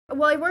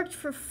Well, I worked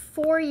for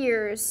 4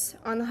 years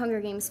on the Hunger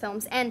Games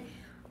films, and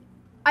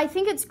I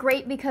think it's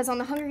great because on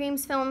the Hunger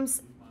Games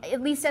films,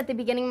 at least at the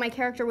beginning, my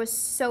character was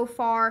so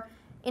far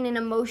in an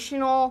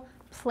emotional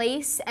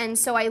place, and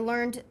so I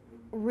learned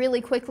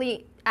really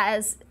quickly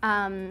as a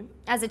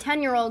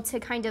 10-year-old to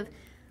kind of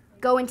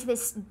go into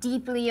this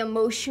deeply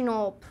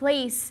emotional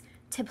place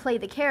to play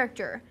the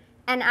character.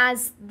 And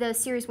as the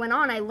series went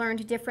on, I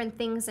learned different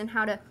things and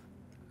how to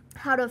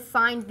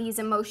find these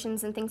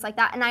emotions and things like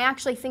that. And I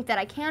actually think that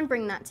I can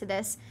bring that to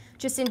this,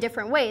 just in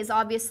different ways.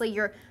 Obviously,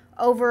 you're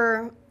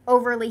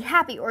overly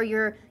happy or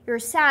you're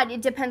sad.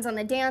 It depends on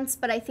the dance,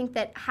 but I think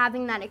that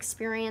having that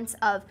experience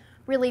of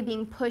really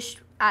being pushed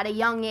at a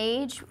young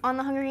age on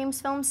the Hunger Games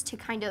films to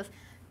kind of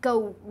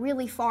go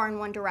really far in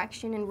one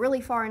direction and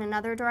really far in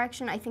another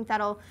direction, I think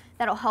that'll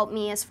help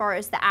me as far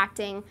as the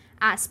acting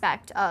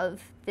aspect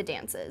of the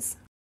dances.